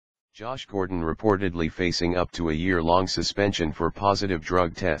Josh Gordon reportedly facing up to a year-long suspension for positive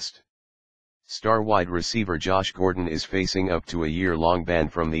drug test. Star wide receiver Josh Gordon is facing up to a year-long ban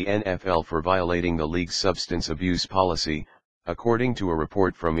from the NFL for violating the league's substance abuse policy, according to a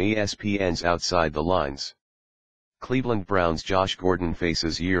report from ESPN's Outside the Lines. Cleveland Browns Josh Gordon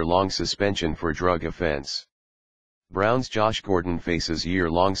faces year-long suspension for drug offense. Browns Josh Gordon faces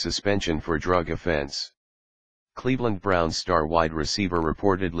year-long suspension for drug offense. Cleveland Browns star wide receiver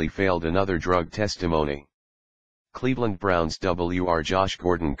reportedly failed another drug testimony. Cleveland Browns WR Josh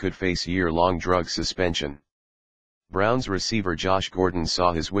Gordon could face year-long drug suspension. Browns receiver Josh Gordon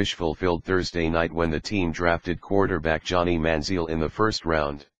saw his wish fulfilled Thursday night when the team drafted quarterback Johnny Manziel in the first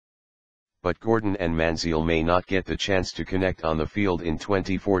round. But Gordon and Manziel may not get the chance to connect on the field in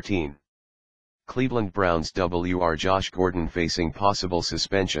 2014. Cleveland Browns WR Josh Gordon facing possible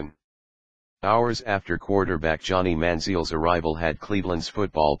suspension. Hours after quarterback Johnny Manziel's arrival had Cleveland's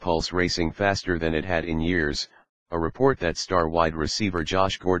football pulse racing faster than it had in years, a report that star wide receiver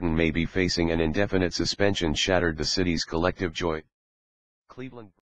Josh Gordon may be facing an indefinite suspension shattered the city's collective joy. Cleveland